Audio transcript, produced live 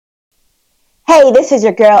Hey, this is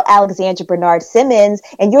your girl, Alexandra Bernard Simmons,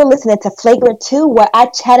 and you're listening to Flagrant 2, where I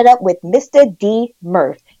chatted up with Mr. D.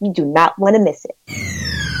 Murph. You do not want to miss it. Yo,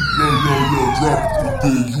 drop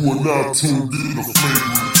it. You are now tuned in to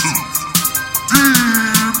Flagrant 2.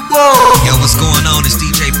 Yo, what's going on? It's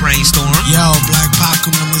DJ Brainstorm. Yo, Black Pac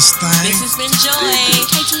on this thing. This has been Joy.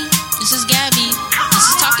 Hey, T. This is Gabby. This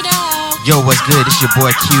is Talk It Out. Yo, what's good? It's your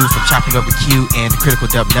boy Q from Chopping Up with Q and the Critical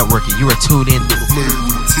Dub Network, and you are tuned in to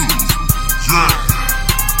Flagrant 2. Yeah.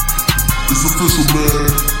 It's official, man.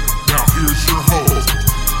 Now here's your host,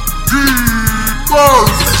 D-Murph.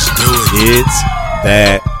 Let's do it. It's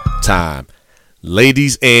that time.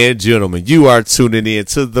 Ladies and gentlemen, you are tuning in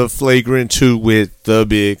to the Flagrant 2 with the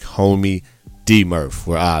big homie D Murph,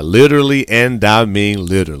 where I literally, and I mean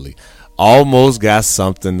literally, almost got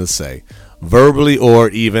something to say, verbally or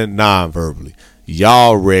even non-verbally.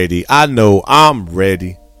 Y'all ready? I know I'm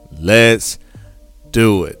ready. Let's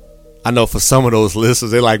do it. I know for some of those listeners,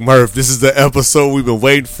 they're like, Murph, this is the episode we've been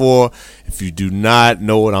waiting for. If you do not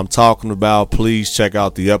know what I'm talking about, please check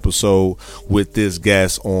out the episode with this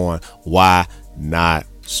guest on Why Not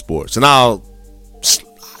Sports. And I'll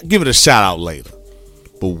give it a shout out later.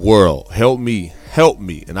 But world, help me,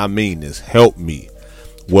 and I mean this, help me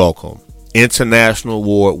welcome international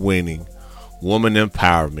award-winning woman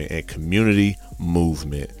empowerment and community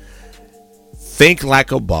movement. Think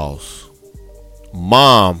like a boss.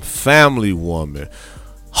 Mom, family woman,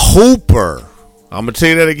 hooper. I'm gonna tell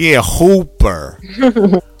you that again, hooper.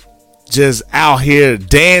 Just out here,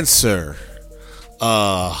 dancer,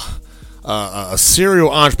 a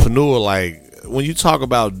serial entrepreneur. Like when you talk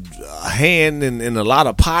about a hand in a lot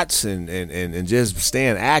of pots and just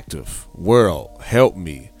staying active. World, help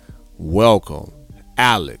me welcome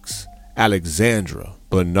Alexandra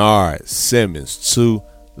Bernard Simmons to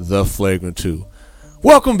the Flagrant 2.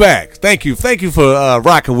 Welcome back. Thank you for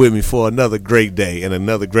rocking with me for another great day and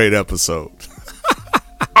another great episode.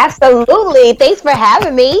 Absolutely. Thanks for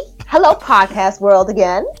having me. Hello, podcast world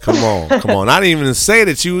again. Come on. I didn't even say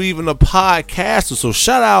that you even a podcaster, so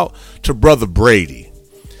shout out to Brother Brady.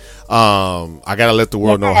 I gotta let the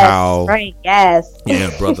world know how. Frank, yes.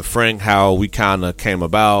 Yeah, Brother Frank, how we kind of came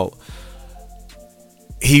about.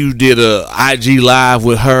 He did a IG live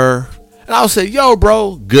with her. And I would say, yo,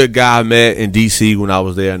 bro, good guy. I met in D.C. when I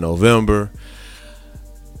was there in November.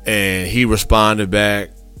 And he responded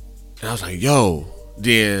back. And I was like, yo.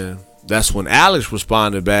 Then that's when Alex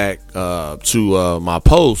responded back to my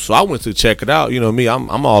post. So I went to check it out. You know me,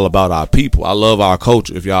 I'm all about our people. I love our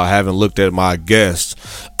culture. If y'all haven't looked at my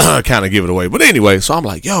guests, kind of give it away. But anyway, so I'm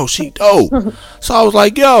like, yo, she dope. So I was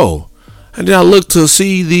like, yo. And then I looked to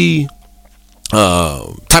see the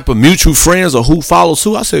type of mutual friends or who follows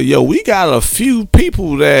who. I said, yo, we got a few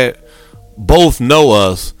people that both know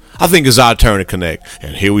us. I think it's our turn to connect,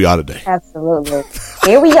 and here we are today. Absolutely.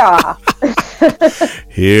 Here we are.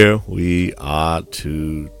 Here we are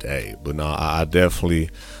today. But no, I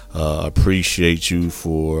definitely appreciate you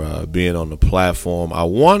for being on the platform. I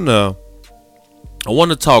want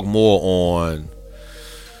to talk more on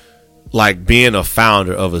like being a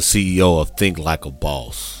founder of a CEO of Think Like a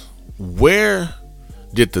Boss. Where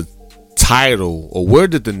did the title or where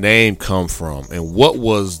did the name come from, and what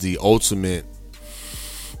was the ultimate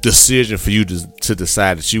decision for you to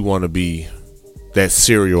decide that you want to be that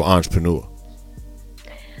serial entrepreneur?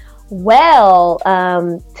 Well,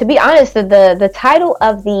 to be honest, the title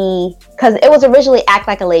of because it was originally Act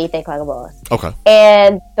Like a Lady, Think Like a Boss. Okay.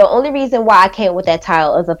 And the only reason why I came up with that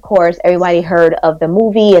title is, of course, everybody heard of the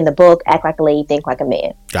movie and the book, Act Like a Lady, Think Like a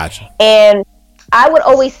Man. Gotcha. And I would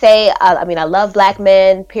always say, I love black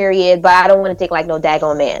men, period, but I don't want to think like no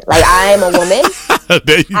daggone man. Like, I am a woman.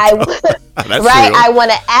 Right? I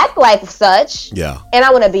want to act like such. Yeah. And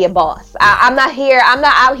I want to be a boss. I'm not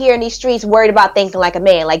out here in these streets worried about thinking like a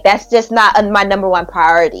man. Like, that's just not my number one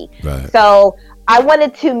priority. Right. So I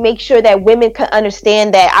wanted to make sure that women could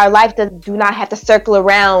understand that our life do not have to circle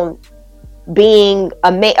around being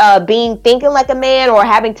thinking like a man or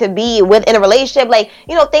having to be within a relationship. Like,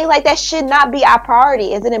 things like that should not be our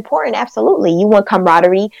priority. Is it important? Absolutely. You want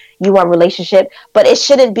camaraderie, you want relationship, but it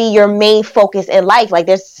shouldn't be your main focus in life. Like,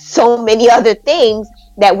 there's so many other things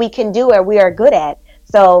that we can do or we are good at.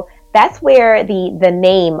 So that's where the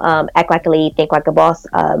name Act Like a Lady, Think Like a Boss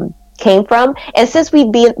came from. And since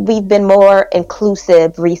we've been more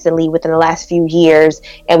inclusive recently within the last few years,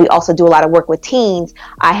 and we also do a lot of work with teens,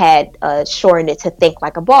 I had shortened it to Think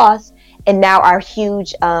Like a Boss. And now our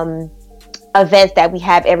huge events that we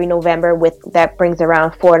have every November that brings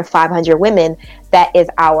around 400 to 500 women, that is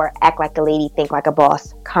our Act Like a Lady, Think Like a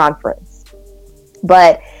Boss conference.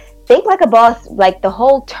 But Think Like a Boss, like the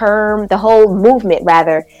whole movement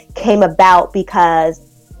rather, came about because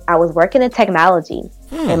I was working in technology.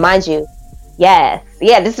 And mind you,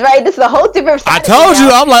 this is right. This is a whole different side. I told you.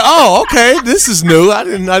 I'm like, oh, okay, this is new. I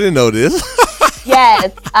didn't know this.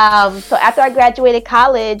 Yes. So after I graduated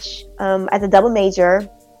college, as a double major,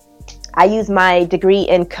 I used my degree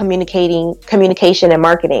in communication and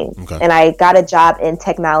marketing. Okay. And I got a job in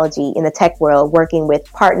technology, in the tech world, working with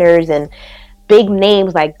partners and big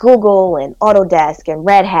names like Google and Autodesk and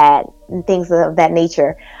Red Hat and things of that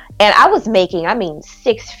nature. And I was making,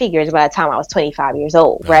 six figures by the time I was 25 years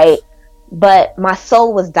old, right? But my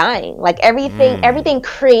soul was dying. Like everything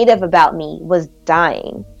creative about me was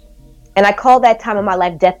dying. And I call that time in my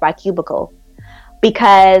life death by cubicle.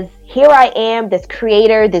 Because here I am, this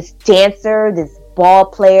creator, this dancer, this ball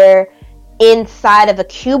player, inside of a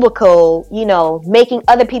cubicle, making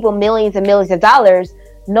other people millions and millions of dollars,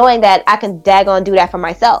 knowing that I can daggone do that for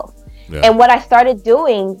myself. Yeah. And what I started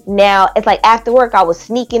doing now is like after work, I was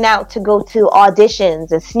sneaking out to go to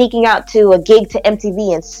auditions and sneaking out to a gig to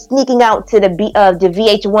MTV and sneaking out to the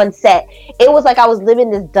VH1 set. It was like I was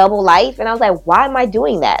living this double life. And I was like, why am I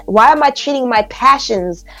doing that? Why am I treating my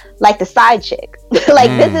passions like the side chick?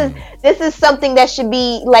 Like this is something that should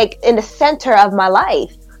be like in the center of my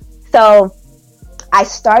life. So I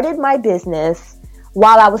started my business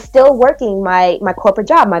while I was still working my corporate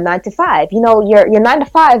job, my 9 to 5. Your 9 to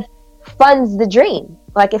 5 funds the dream.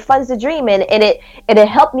 Like it funds the dream, and it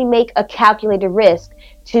helped me make a calculated risk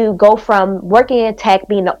to go from working in tech,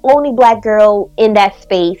 being the only Black girl in that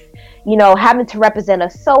space, having to represent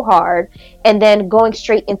us so hard, and then going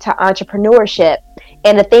straight into entrepreneurship.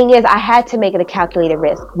 And the thing is, I had to make it a calculated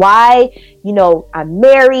risk. Why? I'm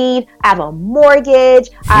married, I have a mortgage,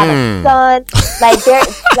 I have a son.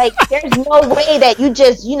 There's no way that you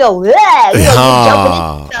just, you're jumping into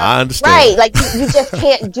stuff. I understand. Right. Like you just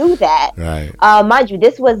can't do that. Right. Mind you,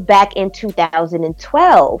 this was back in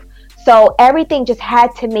 2012. So everything just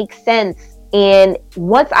had to make sense. And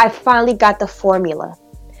once I finally got the formula,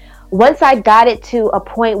 once I got it to a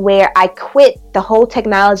point where I quit the whole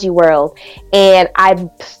technology world and I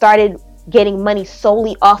started getting money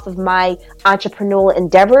solely off of my entrepreneurial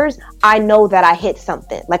endeavors, I know that I hit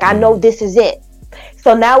something. Like I know this is it.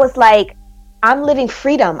 So now it's like I'm living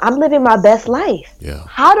freedom. I'm living my best life. Yeah.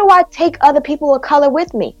 How do I take other people of color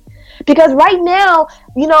with me? Because right now,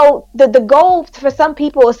 the goal for some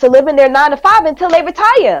people is to live in their 9 to 5 until they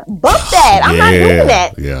retire. Bump that. I'm not doing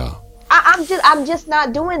that. Yeah. I'm just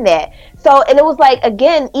not doing that. So, and it was like,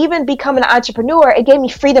 again, even becoming an entrepreneur, it gave me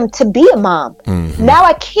freedom to be a mom. Mm-hmm. Now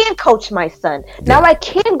I can coach my son. Yeah. Now I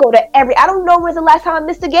can go to I don't know when's the last time I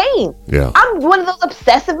missed a game. Yeah. I'm one of those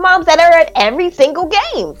obsessive moms that are at every single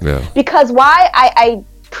game. Yeah. Because why? I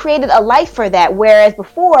created a life for that. Whereas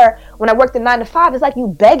before, when I worked in 9 to 5, it's like you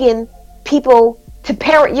begging people to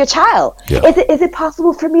parent your child. Yeah. Is it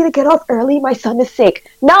possible for me to get off early? My son is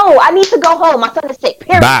sick. No, I need to go home. My son is sick.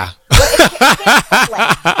 Period. Bye.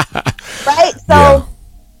 Right? So,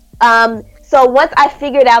 so once I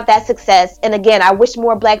figured out that success, and again, I wish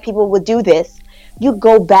more Black people would do this, you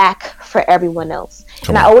go back for everyone else.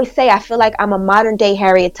 I always say, I feel like I'm a modern day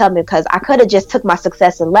Harriet Tubman because I could have just took my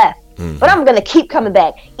success and left. Mm-hmm. But I'm going to keep coming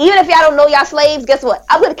back. Even if y'all don't know y'all slaves, guess what?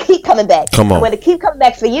 I'm going to keep coming back. I'm going to keep coming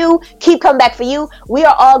back for you, keep coming back for you. We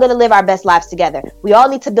are all going to live our best lives together. We all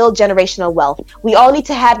need to build generational wealth. We all need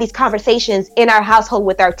to have these conversations in our household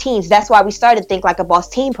with our teens. That's why we started Think Like a Boss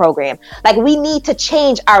Teen program. Like we need to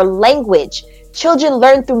change our language. Children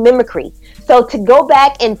learn through mimicry. So to go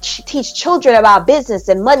back and teach children about business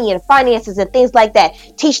and money and finances and things like that,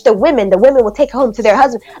 teach the women will take home to their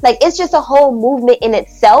husband. Like it's just a whole movement in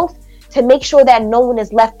itself to make sure that no one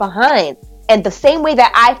is left behind. And the same way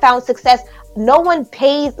that I found success, no one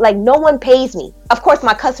pays me. Of course,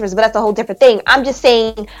 my customers, but that's a whole different thing. I'm just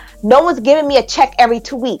saying no one's giving me a check every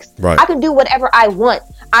 2 weeks. Right. I can do whatever I want.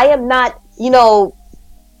 I am not,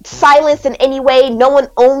 silenced in any way. No one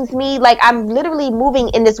owns me. Like I'm literally moving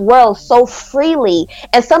in this world so freely,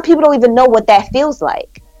 and some people don't even know what that feels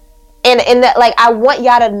like. And that, like, I want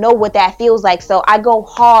y'all to know what that feels like. So I go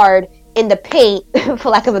hard in the paint, for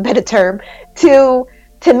lack of a better term, to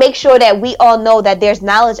make sure that we all know that there's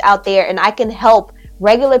knowledge out there, and I can help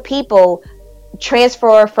regular people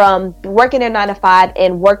transfer from working their 9 to 5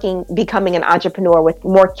 and becoming an entrepreneur with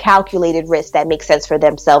more calculated risks that make sense for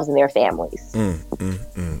themselves and their families.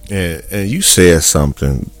 And you said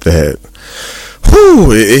something that,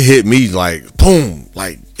 it hit me like boom.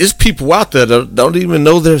 Like it's people out there that don't even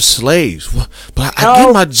know they're slaves. But I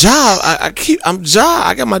get my job.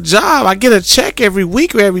 I got my job. I get a check every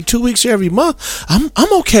week or every 2 weeks or every month. I'm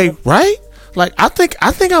okay, right? Like I think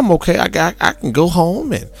I'm okay. I can go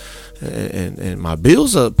home and and my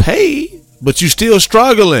bills are paid, but you still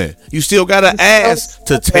struggling. You still got to ask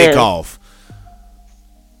to take off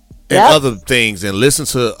and other things, and listen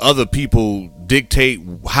to other people dictate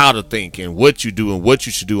how to think and what you do and what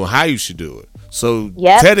you should do and how you should do it. So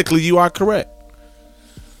technically, you are correct.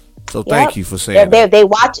 So thank you for saying that.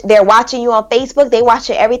 They're watching you on Facebook. They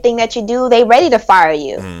watching everything that you do. They ready to fire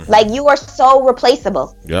you. Like, you are so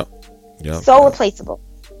replaceable. Yep. Replaceable.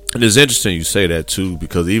 And it's interesting you say that too,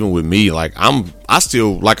 because even with me, like I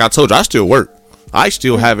still, like I told you, I still work. I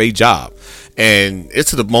still have a job. And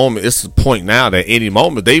it's the point now that any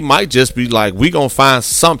moment they might just be like, we gonna find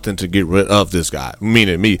something to get rid of this guy,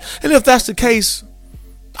 meaning me. And if that's the case,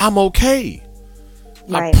 I'm okay.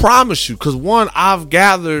 Right. I promise you, because one, I've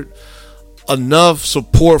gathered enough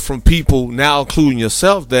support from people now, including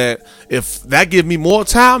yourself, that if that gives me more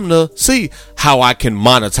time to see how I can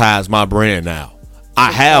monetize my brand now.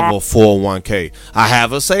 I have a 401k. I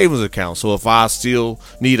have a savings account. So if I still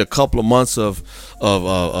need a couple of months of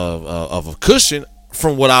a cushion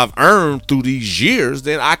from what I've earned through these years,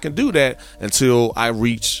 then I can do that until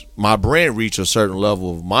my brand reach a certain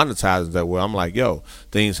level of monetizing that, where I'm like, yo,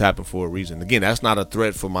 things happen for a reason. Again, that's not a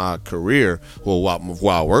threat for my career or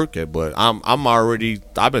where I work at, but I've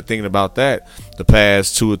been thinking about that the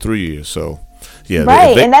past 2 or 3 years. So yeah,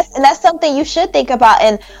 right. And that's something you should think about.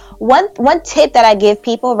 And one tip that I give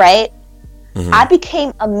people, right? I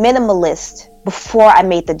became a minimalist before I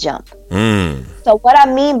made the jump. So what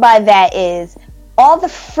I mean by that is all the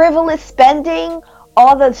frivolous spending,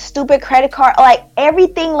 all the stupid credit card, like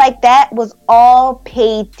everything like that was all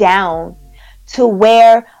paid down to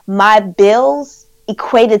where my bills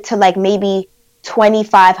equated to like maybe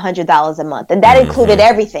 $2,500 a month. And that included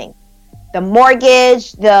everything. The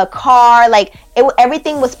mortgage, the car, like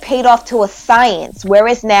everything was paid off to a science.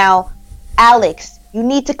 Whereas now, Alex, you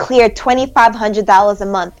need to clear $2,500 a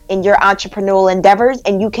month in your entrepreneurial endeavors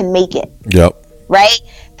and you can make it. Yep. Right?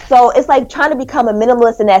 So it's like trying to become a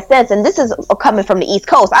minimalist in that sense. And this is coming from the East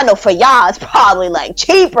Coast. I know for y'all, it's probably like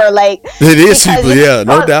cheaper. Like it is cheaper, yeah,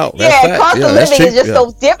 no doubt. Cost of living is just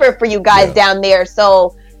so different for you guys down there.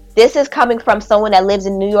 So this is coming from someone that lives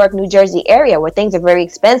in New York, New Jersey area where things are very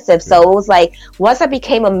expensive. So it was like, once I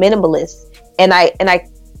became a minimalist and I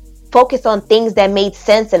focused on things that made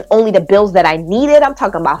sense and only the bills that I needed, I'm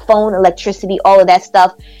talking about phone, electricity, all of that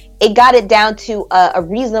stuff, it got it down to a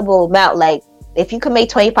reasonable amount. Like, if you can make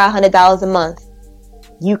 $2,500 a month,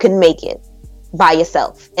 you can make it by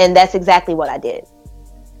yourself. And that's exactly what I did.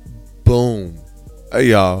 Boom.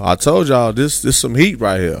 Hey, y'all, I told y'all this some heat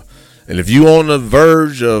right here. And if you on the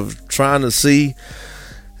verge of trying to see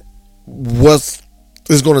what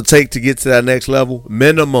it's going to take to get to that next level,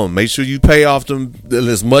 minimum, make sure you pay off them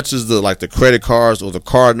as much as the credit cards or the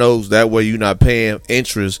car notes. That way you're not paying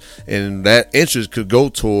interest, and that interest could go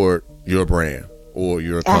toward your brand or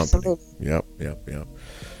your company. Absolutely. Yep.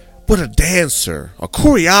 But a dancer, a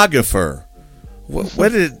choreographer,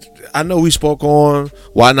 what did I know? We spoke on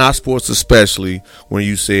Why Not Sports, especially when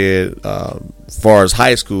you said, as far as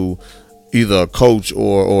high school, either a coach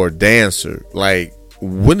or a dancer. Like,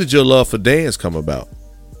 when did your love for dance come about?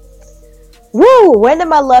 Woo! When did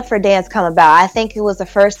my love for dance come about? I think it was the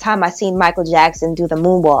first time I seen Michael Jackson do the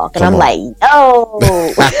moonwalk, and I'm like, yo,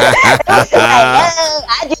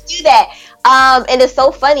 I just do that. And it's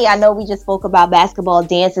so funny. I know we just spoke about basketball.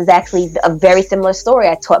 Dance is actually a very similar story.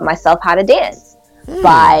 I taught myself how to dance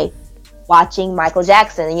by watching Michael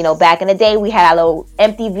Jackson. You know, back in the day, we had our little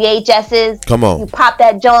empty VHSs. Come on. You pop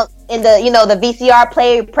that junk in the VCR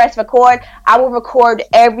player, press record. I will record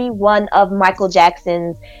every one of Michael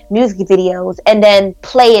Jackson's music videos and then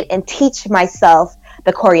play it and teach myself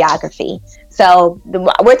the choreography. So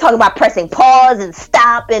we're talking about pressing pause and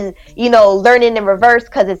stop and, learning in reverse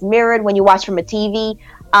because it's mirrored when you watch from a TV.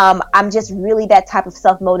 I'm just really that type of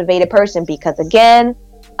self-motivated person because, again,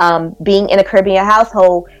 being in a Caribbean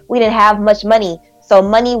household, we didn't have much money. So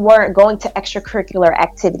money weren't going to extracurricular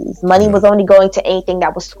activities. Money was only going to anything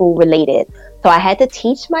that was school related. So I had to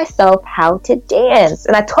teach myself how to dance.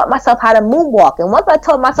 And I taught myself how to moonwalk. And once I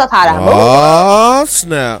taught myself how to moonwalk,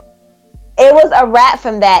 snap, it was a wrap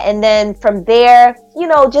from that. And then from there,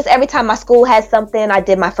 just every time my school had something, I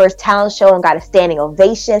did my first talent show and got a standing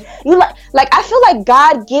ovation. I feel like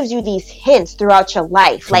God gives you these hints throughout your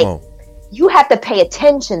life. You have to pay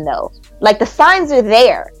attention though. Like, the signs are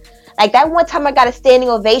there. Like, that one time I got a standing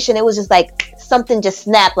ovation, it was just like something just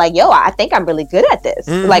snapped. Like, yo, I think I'm really good at this.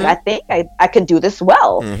 Like, I think I could do this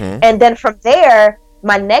well. And then from there,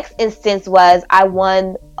 my next instance was I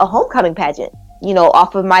won a homecoming pageant,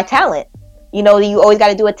 off of my talent. You know, you always got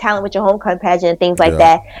to do a talent with your homecoming pageant and things like Yeah.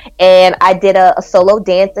 that. And I did a solo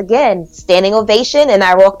dance again, standing ovation, and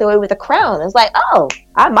I walked away with a crown. It's like, oh,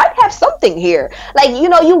 I might have something here. Like, you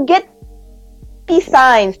know, you get these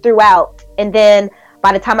signs throughout. And then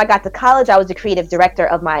by the time I got to college, I was the creative director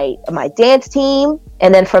of my dance team.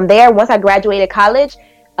 And then from there, once I graduated college,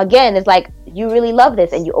 again, it's like, you really love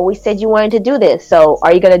this and you always said you wanted to do this. So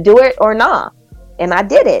are you going to do it or not? And I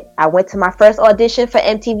did it. I went to my first audition for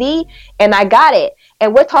MTV and I got it.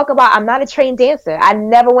 And we're talking about, I'm not a trained dancer. I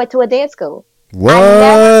never went to a dance school. What? I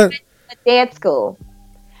never went to a dance school.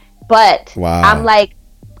 But Wow. I'm like,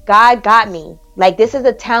 God got me. Like, this is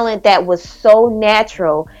a talent that was so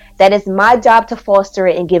natural that it's my job to foster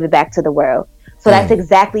it and give it back to the world. So that's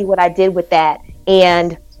exactly what I did with that.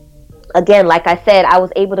 And again, like I said, I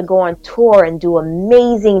was able to go on tour and do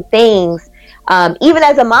amazing things. Even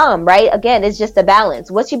as a mom, right? Again, it's just a balance.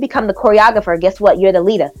 Once you become the choreographer, guess what? You're the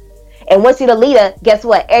leader. And once you're the leader, guess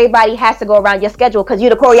what? Everybody has to go around your schedule because you're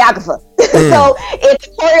the choreographer. So if the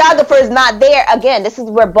choreographer is not there, again, this is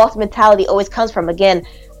where boss mentality always comes from. Again,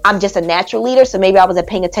 I'm just a natural leader, so maybe I wasn't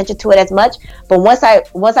paying attention to it as much. But once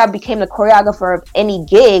I became the choreographer of any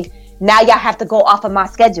gig, now y'all have to go off of my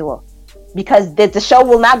schedule because the show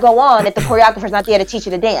will not go on if the choreographer's not there to teach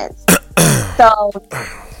you to dance. So,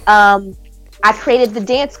 I created the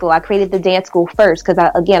dance school. I created the dance school first because,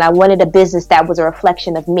 I wanted a business that was a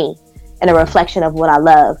reflection of me and a reflection of what I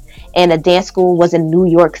love. And the dance school was in New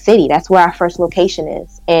York City. That's where our first location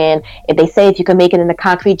is. And if they say if you can make it in the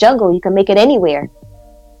concrete jungle, you can make it anywhere.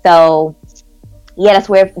 So, yeah,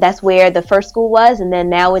 that's where the first school was. And then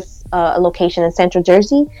now it's a location in Central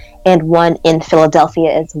Jersey and one in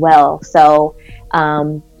Philadelphia as well. So,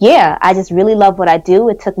 yeah, I just really love what I do.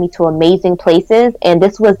 It took me to amazing places. And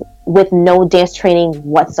this was with no dance training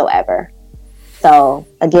whatsoever. So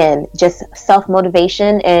again, just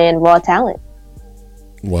self-motivation and raw talent.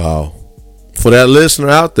 Wow. For that listener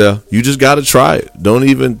out there, you just got to try it. Don't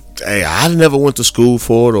even, hey, I never went to school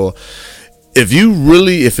for it. Or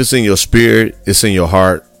if it's in your spirit, it's in your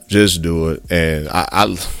heart, just do it. And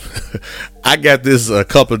I got this a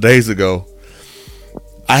couple of days ago.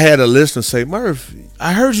 I had a listener say, Murph,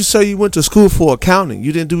 I heard you say you went to school for accounting.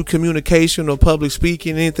 You didn't do communication or public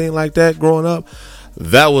speaking, anything like that growing up.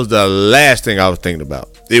 That was the last thing I was thinking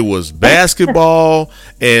about. It was basketball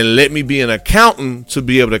and let me be an accountant to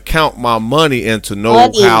be able to count my money and to know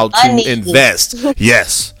how to invest.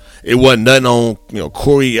 Yes. It wasn't nothing on,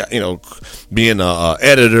 being a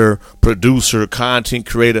editor, producer, content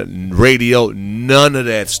creator, radio, none of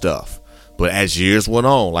that stuff. But as years went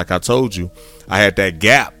on, like I told you, I had that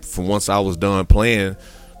gap from once I was done playing,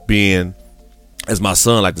 being, as my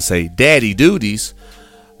son like to say, daddy duties.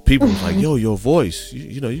 People was like, yo, your voice,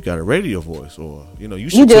 you got a radio voice, or, you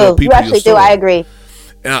should tell people. You actually do. I agree.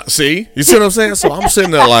 See, you see what I'm saying? So I'm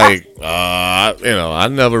sitting there like, I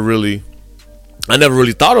never really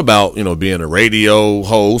thought about, being a radio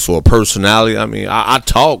host or a personality. I mean, I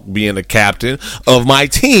talk being a captain of my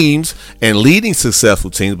teams and leading successful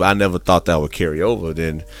teams, but I never thought that would carry over.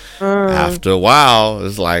 Then after a while,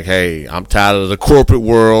 it's like, hey, I'm tired of the corporate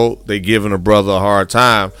world. They giving a brother a hard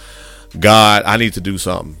time. God, I need to do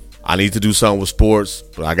something. I need to do something with sports,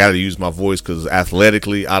 but I got to use my voice because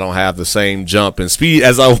athletically, I don't have the same jump and speed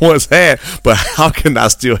as I once had. But how can I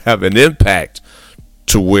still have an impact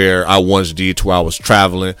to where I once did, to where I was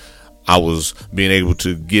traveling, I was being able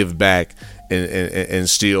to give back and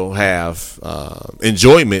still have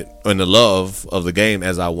enjoyment and the love of the game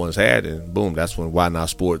as I once had. And boom, that's when Why Not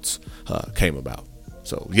Sports came about.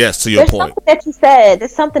 So yes, to your point.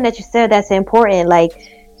 There's something that you said that's important. Like,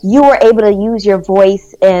 you were able to use your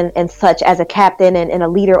voice and such as a captain and a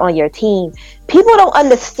leader on your team. People don't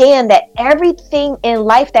understand that everything in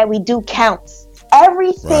life that we do counts.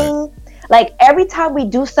 Everything. Right. Like, every time we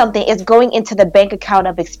do something, it's going into the bank account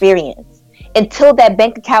of experience until that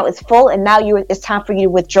bank account is full. And now it's time for you to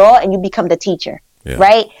withdraw and you become the teacher. Yeah.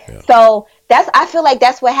 Right. Yeah. So I feel like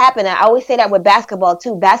that's what happened. I always say that with basketball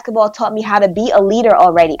too. Basketball taught me how to be a leader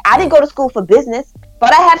already. I didn't go to school for business,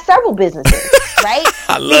 but I have several businesses. Right.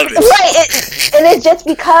 I love it. Right. And it's just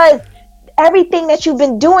because everything that you've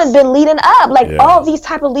been doing, been leading up, like all these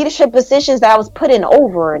type of leadership positions that I was put in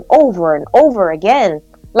over and over and over again.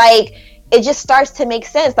 Like, it just starts to make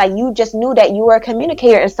sense. Like, you just knew that you were a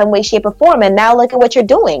communicator in some way, shape, or form, and now look at what you're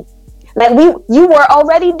doing. Like, you were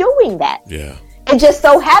already doing that. Yeah. It just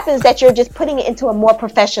so happens that you're just putting it into a more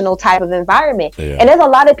professional type of environment. Yeah. And there's a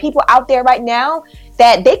lot of people out there right now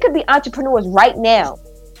that they could be entrepreneurs right now.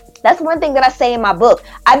 That's one thing that I say in my book.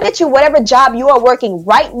 I bet you whatever job you are working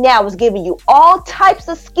right now is giving you all types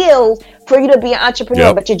of skills for you to be an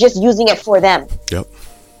entrepreneur, but you're just using it for them. Yep.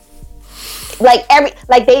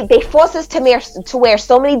 they force us to wear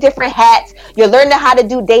so many different hats. You're learning how to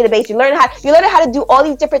do database. You're learning how to do all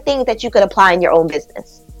these different things that you could apply in your own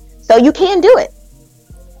business. So you can do it.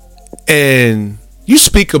 And you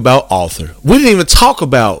speak about author. We didn't even talk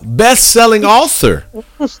about best-selling author.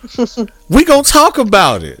 We gonna talk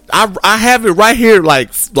about it. I have it right here,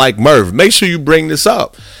 like Merv. Make sure you bring this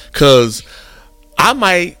up, cause I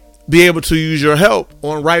might be able to use your help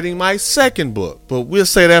on writing my second book. But we'll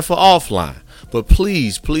say that for offline. But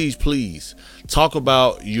please, please, please talk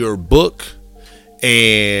about your book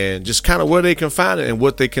and just kind of where they can find it and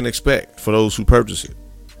what they can expect for those who purchase it.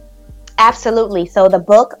 Absolutely. So the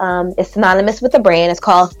book is synonymous with the brand. It's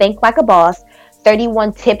called Think Like a Boss,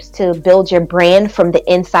 31 Tips to Build Your Brand from the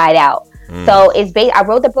Inside Out. So I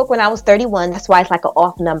wrote the book when I was 31. That's why it's like an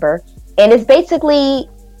off number. And it's basically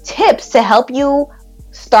tips to help you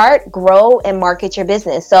start, grow, and market your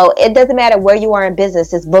business. So it doesn't matter where you are in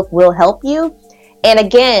business. This book will help you. And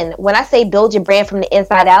again, when I say build your brand from the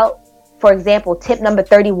inside out, for example, tip number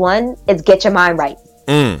 31 is get your mind right.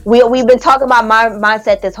 We've been talking about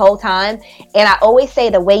mindset this whole time, and I always say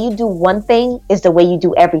the way you do one thing is the way you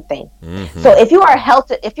do everything. So if you are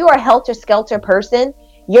a helter skelter person,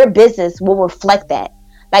 your business will reflect that.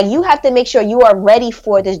 Like, you have to make sure you are ready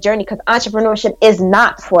for this journey, because entrepreneurship is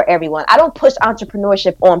not for everyone. I don't push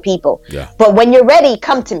entrepreneurship on people, but when you're ready,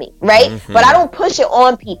 come to me, right? But I don't push it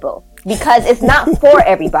on people because it's not for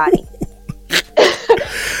everybody.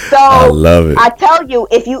 So I love it. I tell you,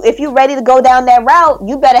 if you're ready to go down that route,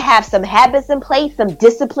 you better have some habits in place, some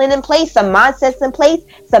discipline in place, some mindsets in place,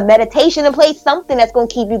 some meditation in place, something that's going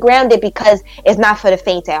to keep you grounded, because it's not for the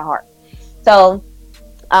faint at heart. So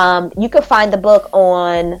you can find the book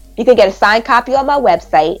you can get a signed copy on my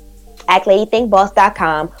website,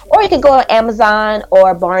 actladythinkboss.com, or you can go on Amazon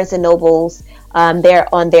or Barnes and Nobles.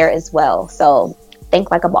 They're on there as well. So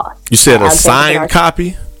Think Like a Boss. You said a signed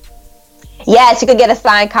copy? Yes, you could get a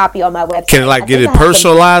signed copy on my website. Can I get it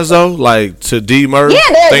personalized though, like to D Murray? Yeah,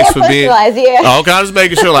 they're personalized. Yeah. Oh, okay, I'm just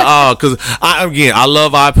making sure, like, because I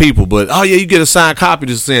love our people, but you get a signed copy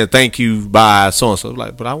just saying thank you by so and so.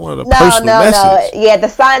 Like, but I wanted a personal message. Yeah,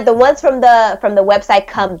 the ones from the website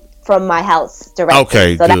come from my house directly.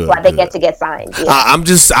 Okay, so that's why they get signed. Yeah. I'm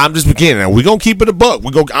just beginning. We're gonna keep it a buck.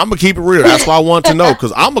 I'm gonna keep it real. That's why I want to know,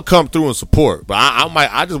 because I'm gonna come through and support. But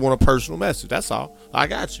I just want a personal message. That's all. I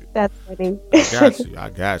got you. That's funny. I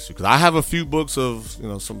got you. Because I have a few books of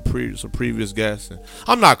some previous guests, and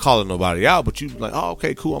I'm not calling nobody out, but you like, oh,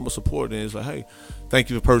 okay, cool, I'm gonna support it. And it's like, hey, thank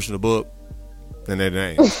you for purchasing the book, and that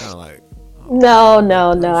ain't. It's kind of like, no.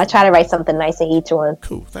 I try to write something nice in each one.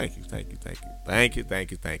 Cool. Thank you.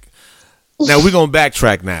 Now we're gonna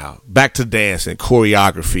backtrack now, back to dancing,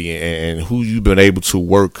 choreography, and who you've been able to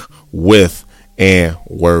work with and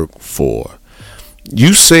work for.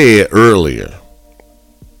 You said earlier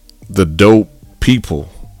the dope people,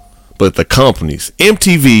 but the companies: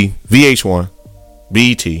 MTV, VH1,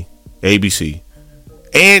 BET, ABC,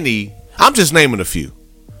 Annie. I'm just naming a few.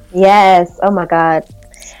 Yes. Oh my God.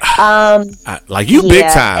 Like you big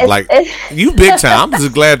time. You big time. I'm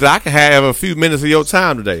just glad that I can have a few minutes of your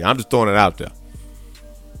time today. I'm just throwing it out there.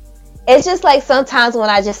 It's just like sometimes when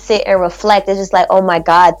I just sit and reflect, it's just like, oh my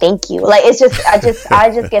God, thank you. Like, it's just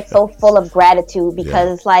I just get so full of gratitude,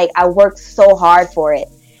 because it's like I worked so hard for it.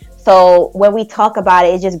 So when we talk about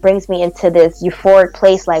it, it just brings me into this euphoric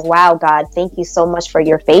place, like, wow, God, thank you so much for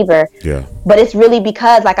your favor. Yeah. But it's really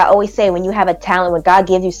because, like I always say, when you have a talent, when God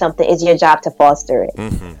gives you something, it's your job to foster it.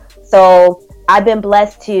 Mm-hmm. So I've been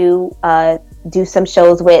blessed to do some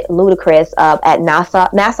shows with Ludacris at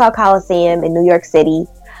Nassau Coliseum in New York City.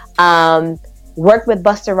 Worked with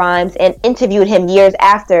Busta Rhymes and interviewed him years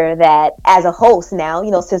after that as a host now,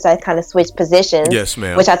 since I kind of switched positions. Yes,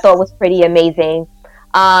 ma'am. Which I thought was pretty amazing.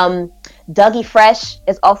 Dougie Fresh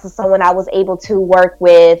is also someone I was able to work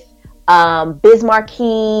with. Biz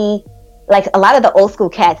Markie, like a lot of the old school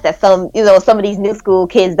cats that some of these new school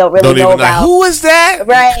kids don't really know about. Who is that?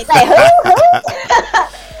 Right. Like, who?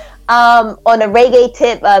 On the reggae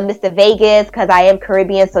tip, Mr. Vegas, because I am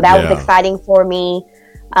Caribbean, so that was exciting for me.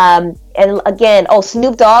 And again,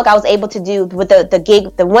 Snoop Dogg, I was able to do with the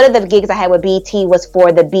gig. One of the gigs I had with BET was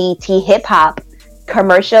for the BET hip hop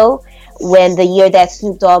commercial, when the year that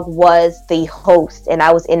Snoop Dogg was the host, and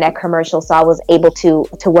I was in that commercial, so I was able to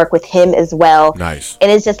work with him as well. Nice.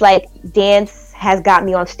 And it's just like dance has got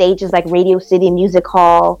me on stages like Radio City Music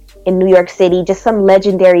Hall, in New York City, just some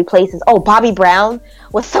legendary places. Oh, Bobby Brown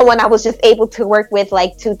was someone I was just able to work with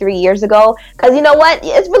like 2-3 years ago. Because you know what?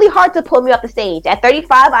 It's really hard to pull me off the stage. At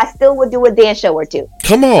 35, I still would do a dance show or two.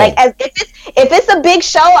 Come on. Like, if it's a big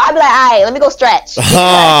show, I'd be like, all right, let me go stretch.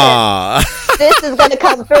 This is going to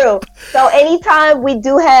come through. So anytime we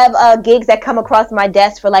do have gigs that come across my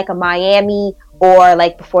desk for like a Miami, or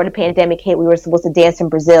like before the pandemic hit, we were supposed to dance in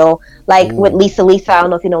Brazil, like with Lisa. I don't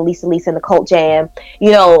know if you know Lisa and the Cult Jam. You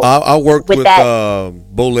know, I worked with Bo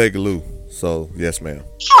Legaloo. So yes, ma'am.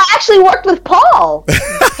 I actually worked with Paul.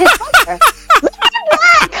 His brother. Look at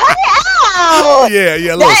that! Cut it out.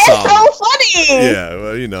 Yeah. That is so funny. Yeah,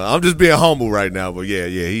 well, you know, I'm just being humble right now, but yeah.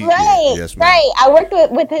 Yes, ma'am. Right. I worked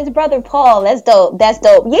with his brother Paul. That's dope.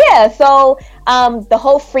 Yeah. So the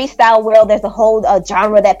whole freestyle world, there's a whole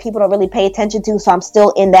genre that people don't really pay attention to. So I'm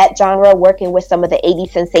still in that genre, working with some of the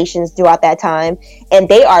 80s sensations throughout that time, and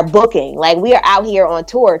they are booking. Like, we are out here on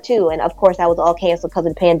tour too, and of course that was all canceled because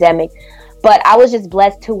of the pandemic. But I was just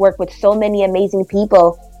blessed to work with so many amazing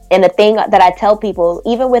people. And the thing that I tell people,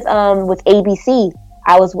 even with ABC,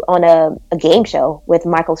 I was on a game show with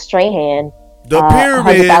Michael Strahan. The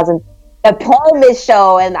Pyramid. The Pyramid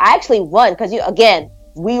show, and I actually won because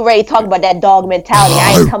we ready to talk about that dog mentality.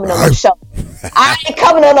 I ain't coming on no show. I ain't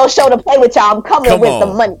coming on no show to play with y'all. I'm coming with the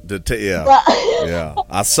money. Yeah.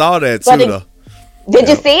 I saw that too. Did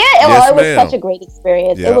you see it? Yes, it was such a great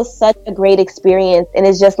experience. Yeah. It was such a great experience, and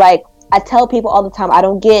it's just like I tell people all the time. I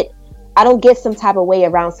don't get some type of way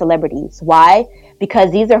around celebrities. Why?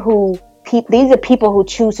 Because these are people who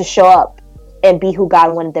choose to show up and be who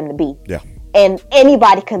God wanted them to be. Yeah. And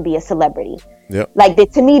anybody can be a celebrity. Yep. Like,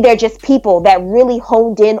 to me, they're just people that really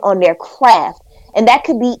honed in on their craft. And that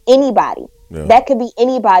could be anybody. Yeah. That could be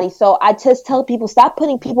anybody. So I just tell people, stop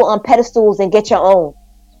putting people on pedestals and get your own.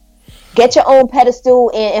 Get your own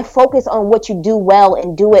pedestal and focus on what you do well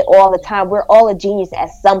and do it all the time. We're all a genius at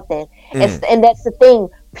something. And that's the thing.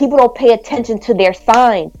 People don't pay attention to their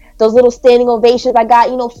signs. Those little standing ovations I got,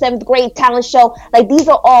 7th grade talent show. Like, these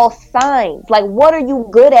are all signs. Like, what are you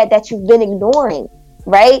good at that you've been ignoring,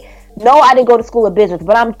 right? No, I didn't go to school of business,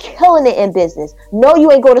 but I'm killing it in business. No,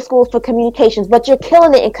 you ain't go to school for communications, but you're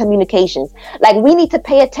killing it in communications. Like, we need to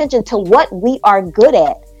pay attention to what we are good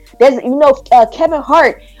at. There's, Kevin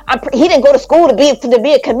Hart. He didn't go to school to be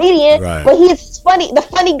a comedian, right, but he's the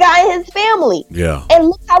funny guy in his family. Yeah. And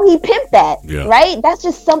look how he pimped that. Yeah. Right? That's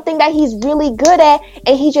just something that he's really good at,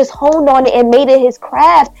 and he just honed on it and made it his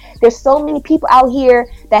craft. There's so many people out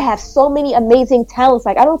here that have so many amazing talents.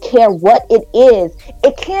 Like, I don't care what it is.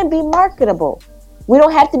 It can be marketable. We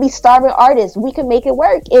don't have to be starving artists. We can make it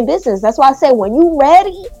work in business. That's why I say, when you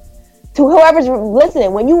ready, to whoever's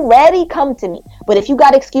listening, when you ready, come to me. But if you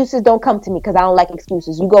got excuses, don't come to me, because I don't like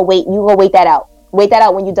excuses. You go wait that out. Wait that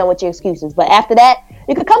out when you're done with your excuses. But after that,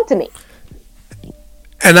 you could come to me.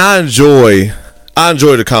 And I enjoy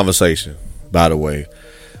the conversation, by the way.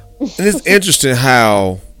 And it's interesting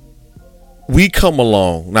how we come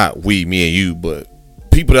along, not we, me and you, but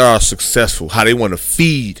people that are successful, how they want to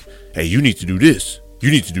feed. Hey, you need to do this.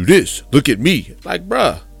 You need to do this. Look at me. Like,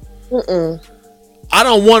 bruh. I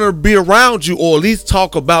don't want to be around you, or at least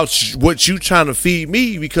talk about what you trying to feed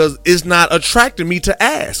me, because it's not attracting me to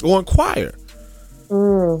ask or inquire.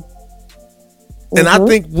 And I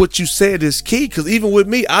think what you said is key, because even with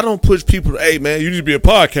me, I don't push people to, hey, man, you need to be a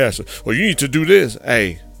podcaster, or you need to do this.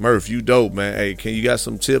 Hey, Murph, you dope, man. Hey, you got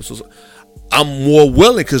some tips? I'm more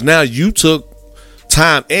willing, because now you took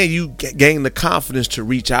time and you gained the confidence to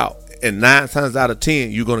reach out. And 9 times out of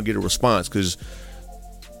 10, you're going to get a response, because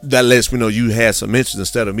that lets me know you had some interest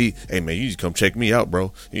instead of me. Hey, man, you need to come check me out,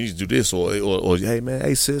 bro. You need to do this, or hey, man,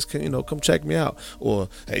 hey, sis, come check me out, or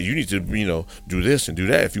hey, you need to do this and do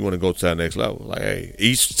that if you want to go to that next level. Like, hey,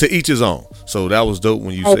 each his own. So that was dope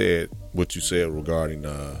when you said what you said regarding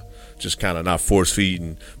just kind of not force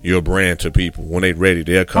feeding your brand to people. When they're ready,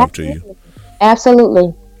 they'll come to you.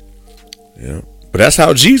 Absolutely. Yeah, but that's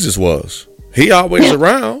how Jesus was. He always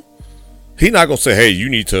around. He not gonna say, hey, you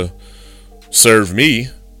need to serve me.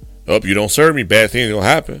 You don't serve me, bad things gonna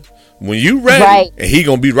happen. When you ready, right, and he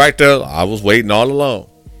gonna be right there. I was waiting all along.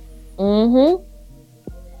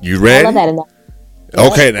 You ready? I love that.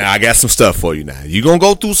 Okay, now I got some stuff for you. Now you gonna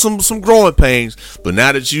go through some growing pains, but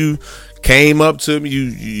now that you came up to me,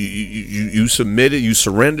 you submitted, you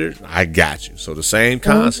surrendered. I got you. So the same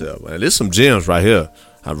concept. Man, there's some gems right here.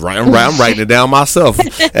 I'm writing it down myself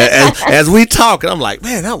as we talk, and I'm like,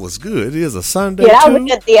 man, that was good. It is a Sunday. Yeah,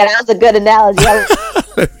 that was a good analogy.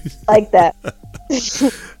 I like that.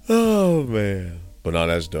 Oh man, but no,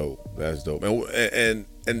 that's dope. That's dope. And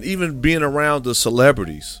even being around the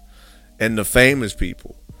celebrities and the famous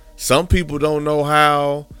people. Some people don't know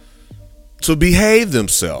how to behave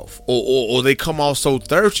themselves, or they come off so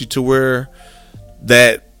thirsty to where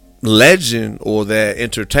that legend or that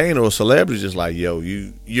entertainer or celebrity is just like, yo,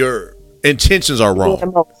 your intentions are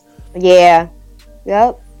wrong. Yeah.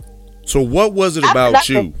 Yep. So what was it about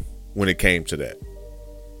you when it came to that?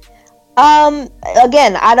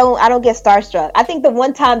 Again, I don't get starstruck. I think the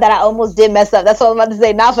one time that I almost did mess up, that's what I'm about to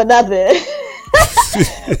say, not for nothing.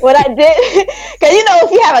 What I did, because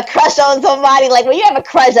if you have a crush on somebody, like when you have a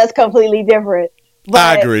crush, that's completely different. But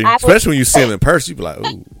I agree, especially when you see them in person, you be like,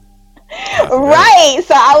 ooh. Right.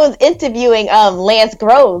 So I was interviewing Lance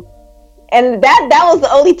Groves, and that was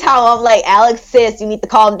the only time I'm like, Alex, sis, you need to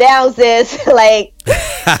calm down, sis. Like,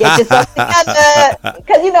 get yourself together.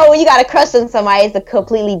 Because when you got a crush on somebody, it's a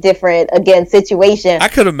completely different situation. I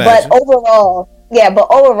could imagine. But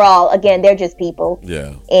overall, again, they're just people.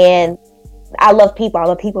 Yeah. And I love people. I'm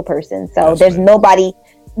a people person. So there's nobody.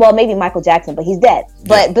 Well, maybe Michael Jackson, but he's dead.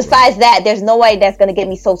 But besides that, there's nobody that's going to get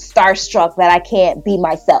me so starstruck that I can't be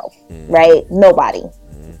myself, right? Nobody.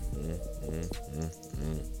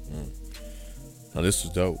 Oh, this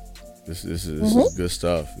is dope. This is good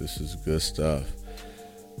stuff. This is good stuff.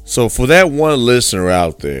 So for that one listener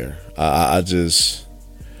out there, I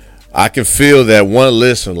can feel that one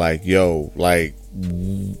listener like, yo, like,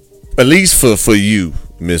 at least for you,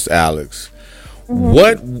 Miss Alex,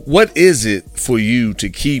 what is it for you to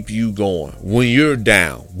keep you going when you're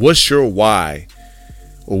down? What's your why?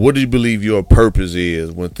 Or what do you believe your purpose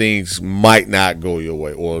is when things might not go your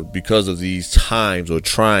way, or because of these times or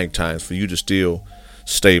trying times for you to still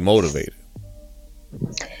stay motivated?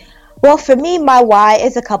 Well, for me, my why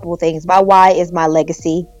is a couple of things. My why is my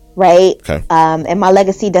legacy, right? Okay. And my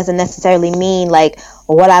legacy doesn't necessarily mean like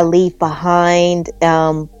what I leave behind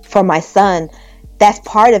for my son. That's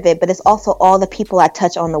part of it, but it's also all the people I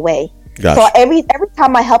touch on the way. Gotcha. So every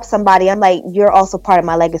time I help somebody, I'm like, you're also part of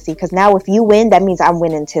my legacy, because now if you win, that means I'm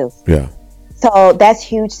winning too. Yeah. So that's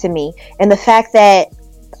huge to me. And the fact that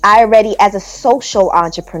I already, as a social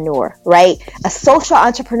entrepreneur, right? A social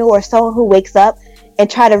entrepreneur is someone who wakes up and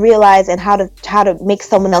try to realize and how to make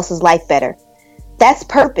someone else's life better. That's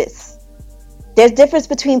purpose. There's difference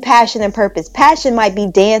between passion and purpose. Passion might be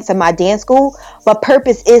dance in my dance school, but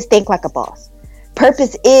purpose is think like a boss.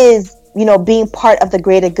 Purpose is, being part of the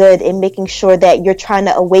greater good and making sure that you're trying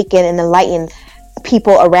to awaken and enlighten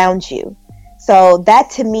people around you. So that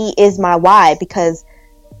to me is my why, because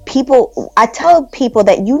I tell people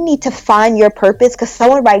that you need to find your purpose, because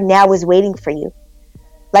someone right now is waiting for you.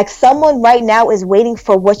 Like someone right now is waiting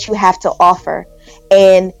for what you have to offer,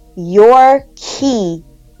 and your key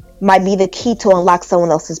might be the key to unlock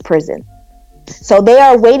someone else's prison. So they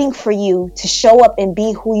are waiting for you to show up and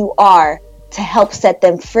be who you are to help set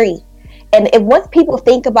them free. And once people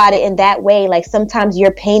think about it in that way, like sometimes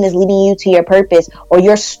your pain is leading you to your purpose, or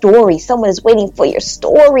your story. Someone is waiting for your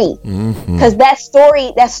story, because that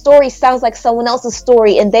story sounds like someone else's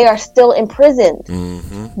story, and they are still imprisoned,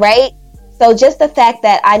 right? So just the fact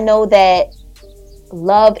that I know that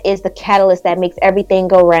love is the catalyst that makes everything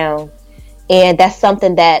go round, and that's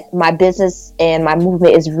something that my business and my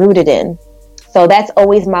movement is rooted in. So that's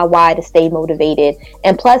always my why, to stay motivated.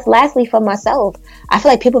 And plus, lastly, for myself, I feel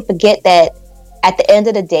like people forget that at the end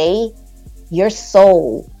of the day, your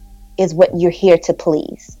soul is what you're here to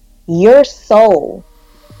please. Your soul.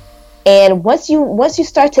 And once you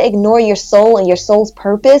start to ignore your soul and your soul's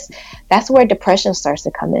purpose, that's where depression starts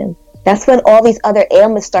to come in. That's when all these other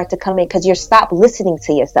ailments start to come in, because you're stopped listening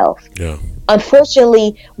to yourself. Yeah.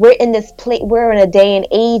 Unfortunately, we're in a day and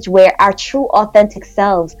age where our true authentic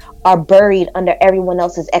selves are buried under everyone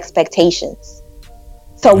else's expectations.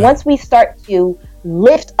 So once we start to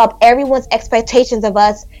lift up everyone's expectations of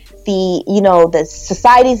us, the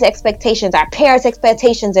society's expectations, our parents'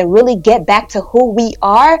 expectations, and really get back to who we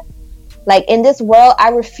are, like in this world, I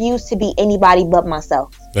refuse to be anybody but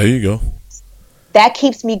myself. There you go. That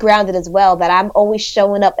keeps me grounded as well, that I'm always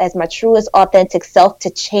showing up as my truest authentic self to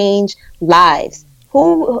change lives. I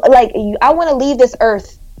want to leave this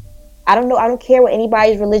earth. I don't care what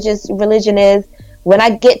anybody's religion is. When I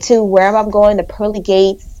get to wherever I'm going, the pearly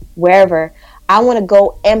gates, wherever, I want to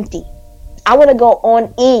go empty. I want to go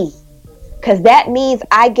on E, because that means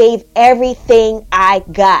I gave everything I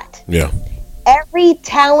got. Yeah. Every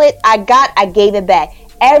talent I got, I gave it back.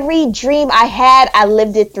 Every dream I had, I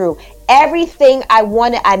lived it through. Everything I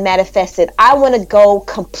wanted, I manifested. I want to go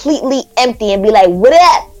completely empty and be like, what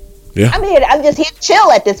up? Yeah. I'm just here to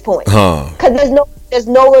chill at this point. Because there's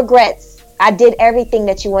no regrets. I did everything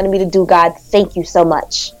that you wanted me to do, God. Thank you so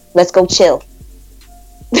much. Let's go chill.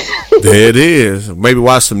 There it is. Maybe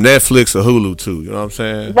watch some Netflix or Hulu too. You know what I'm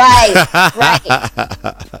saying? Right.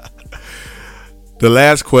 The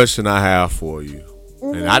last question I have for you,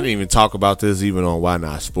 and I didn't even talk about this even on Why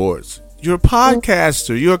Not Sports. You're a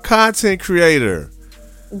podcaster. You're a content creator.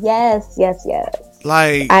 Yes.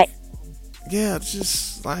 Like,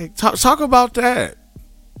 just like talk about that.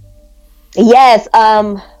 Yes.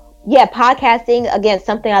 Podcasting, again,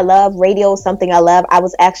 something I love. Radio, something I love. I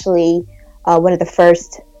was actually one of the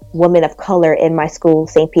first women of color in my school,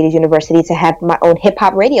 St. Peter's University, to have my own hip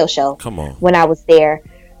hop radio show. Come on. When I was there.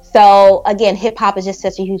 So again, hip hop is just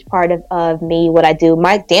such a huge part of me, what I do.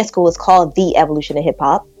 My dance school is called The Evolution of Hip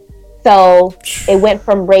Hop. So it went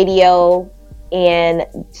from radio. And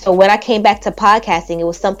so when I came back to podcasting, it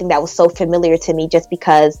was something that was so familiar to me just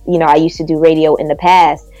because, I used to do radio in the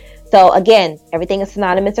past. So again, everything is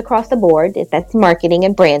synonymous across the board. That's marketing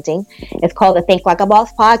and branding. It's called the Think Like a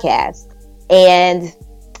Boss podcast. And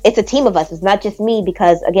it's a team of us. It's not just me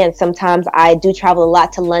because, again, sometimes I do travel a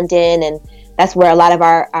lot to London, and that's where a lot of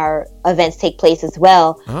our events take place as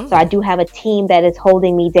well. Oh. So I do have a team that is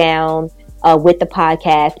holding me down with the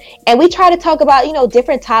podcast. And we try to talk about,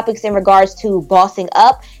 different topics in regards to bossing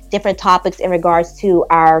up, different topics in regards to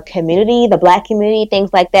our community, the Black community,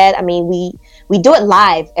 things like that. I mean, we do it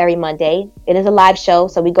live every Monday. It is a live show.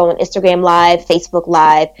 So we go on Instagram Live, Facebook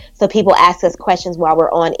Live. So people ask us questions while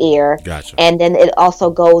we're on air. Gotcha. And then it also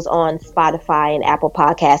goes on Spotify and Apple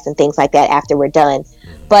Podcasts and things like that after we're done.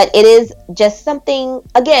 But it is just something,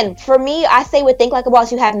 again, for me, I say with Think Like a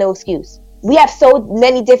Boss, you have no excuse. We have so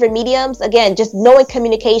many different mediums. Again, just knowing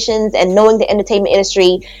communications and knowing the entertainment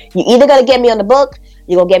industry, you're either going to get me on the book,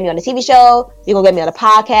 you're going to get me on a TV show, you're going to get me on a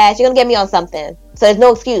podcast, you're going to get me on something. So there's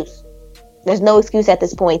no excuse. There's no excuse at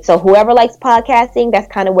this point. So whoever likes podcasting,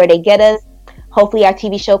 that's kind of where they get us. Hopefully our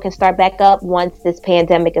TV show can start back up once this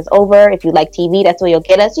pandemic is over. If you like TV, that's where you'll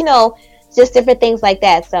get us. Just different things like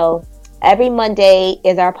that. So every Monday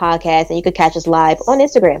is our podcast, and you can catch us live on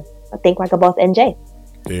Instagram. I Think Like a Boss NJ.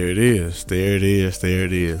 There it is.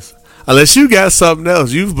 Unless you got something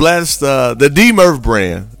else, you've blessed the D-Murph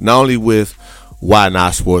brand, not only with Why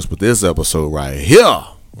Not Sports, but this episode right here.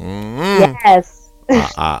 Mm-hmm. Yes.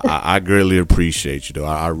 I greatly appreciate you, though.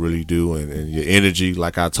 I really do. And your energy,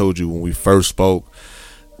 like I told you when we first spoke,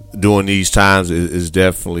 during these times is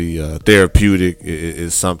definitely therapeutic.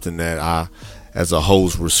 It's something that I, as a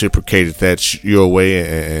host, reciprocated that your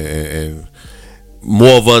way, and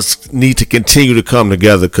more of us need to continue to come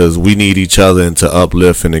together because we need each other and to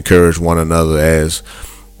uplift and encourage one another as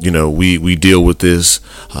we deal with this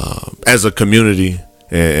as a community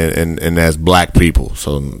and as Black people.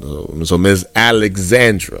 So Ms.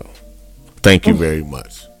 Alexandra, thank you very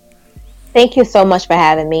much. Thank you so much for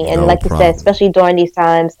having me. And like you said, especially during these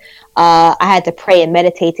times, I had to pray and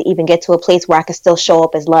meditate to even get to a place where I could still show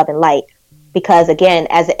up as love and light. Because again,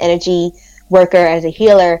 as an energy worker, as a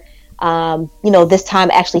healer, this time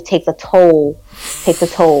actually takes a toll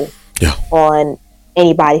on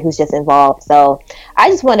anybody who's just involved. So I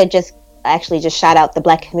just want to just shout out the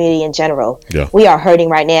Black community in general. Yeah. We are hurting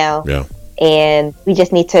right now. Yeah. And we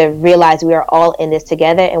just need to realize we are all in this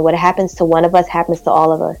together, and what happens to one of us happens to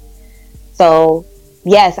all of us. So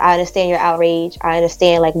yes, I understand your outrage. I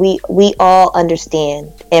understand, like we all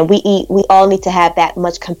understand, and we all need to have that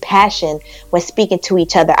much compassion when speaking to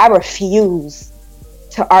each other. I refuse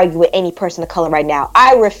to argue with any person of color right now.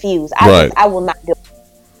 I refuse. I will not do it.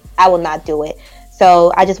 I will not do it.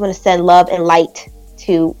 So I just want to send love and light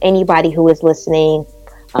to anybody who is listening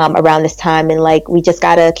around this time. And we just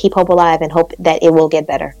got to keep hope alive and hope that it will get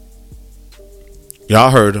better.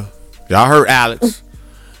 Y'all heard her. Y'all heard Alex.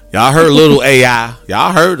 Y'all heard little AI.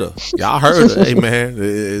 Y'all heard her. Hey, man,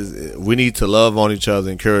 we need to love on each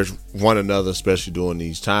other, encourage one another, especially during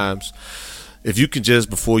these times. If you can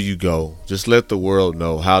just, before you go, just let the world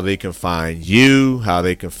know how they can find you, how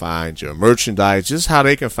they can find your merchandise, just how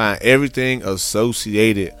they can find everything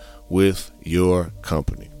associated with your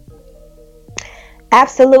company.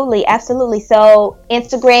 Absolutely. So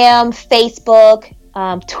Instagram, Facebook,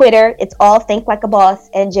 Twitter, it's all Think Like a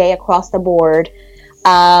Boss NJ across the board.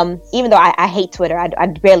 Even though I hate Twitter, I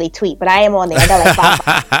barely tweet, but I am on there. I got 5.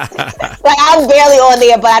 I'm barely on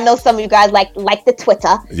there, but I know some of you guys like the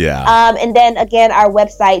Twitter. Yeah. And then again, our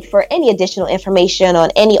website for any additional information on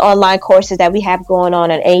any online courses that we have going on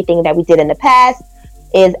and anything that we did in the past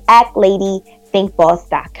is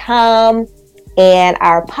actladythinkboss.com. And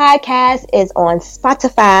our podcast is on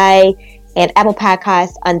Spotify and Apple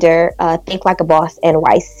Podcasts under Think Like a Boss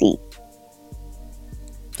NYC.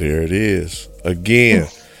 There it is. Again,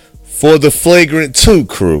 for the Flagrant 2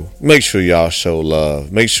 crew, make sure y'all show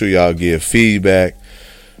love. Make sure y'all give feedback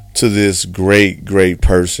to this great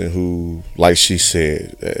person who, like she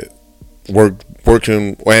said, worked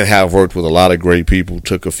working and have worked with a lot of great people.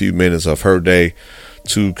 Took a few minutes of her day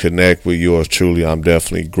to connect with yours truly. I'm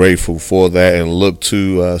definitely grateful for that and look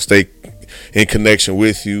to stay in connection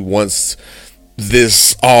with you once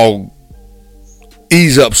this all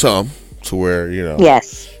ease up some to where, you know,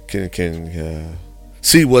 Yes. can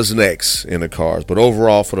see what's next in the cars. But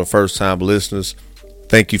overall, for the first time listeners,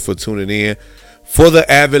 thank you for tuning in. For the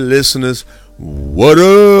avid listeners, what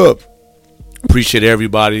up? Appreciate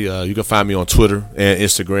everybody. You can find me on Twitter and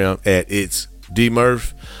Instagram at It's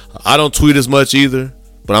D-Murph. I don't tweet as much either,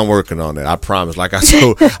 but I'm working on that. I promise. Like I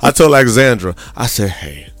told Alexandra, I said,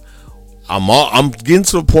 hey, I'm getting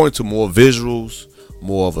to the point to more visuals,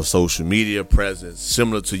 more of a social media presence.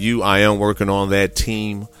 Similar to you, I am working on that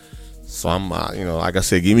team. So I'm, like I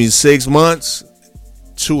said, give me 6 months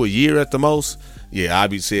to a year at the most. Yeah, I'll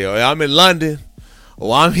be saying, oh, I'm in London.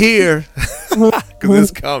 Oh, I'm here. Because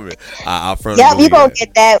it's coming. I Yeah, we going to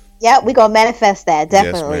get that. Yeah, we going to manifest that,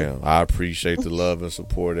 definitely. Yes, ma'am. I appreciate the love and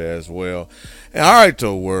support as well. And all right,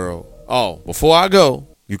 though, world. Oh, before I go,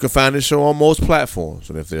 you can find this show on most platforms.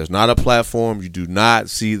 And if there's not a platform you do not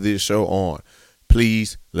see this show on,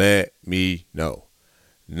 please let me know.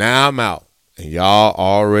 Now I'm out. And y'all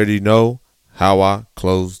already know how I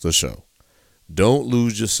close the show. Don't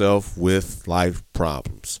lose yourself with life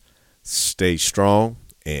problems. Stay strong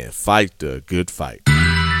and fight the good fight.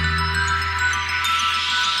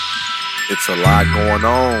 It's a lot going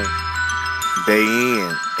on. Day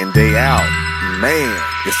in and day out. Man,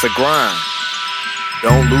 it's a grind.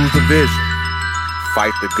 Don't lose the vision.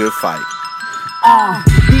 Fight the good fight.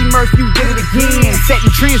 D-Murph, you did it again. Setting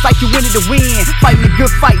trends like you wanted to win. Fighting the good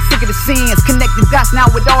fight, sick of the sins. Connecting dots now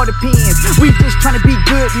with all the pins. We just trying to be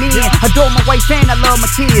good men. Adore my wife and I love my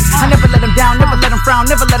kids. I never let them down, never let them frown.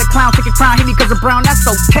 Never let a clown take a crown. Hit me cause I'm brown, that's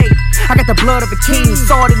okay. I got the blood of a king.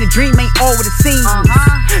 Saw it in the dream, ain't all what it seems.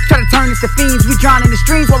 Try to turn us to fiends. We drown in the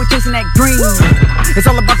streams while we chasing that green. It's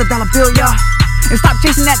all about the dollar bill, y'all. And stop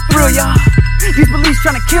chasing that thrill, y'all. These police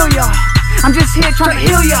trying to kill y'all. I'm just here trying to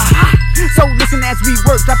heal y'all. So listen as we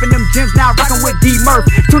work, dropping them gems now, rocking with D-Murph.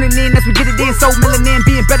 Tuning in as we get it in, so melanin,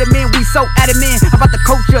 being better men, we so adamant about the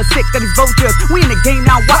culture, sick of these vultures. We in the game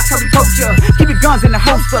now, watch how we coach ya. Keep your guns in the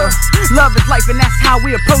holster. Love is life and that's how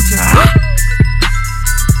we approach it.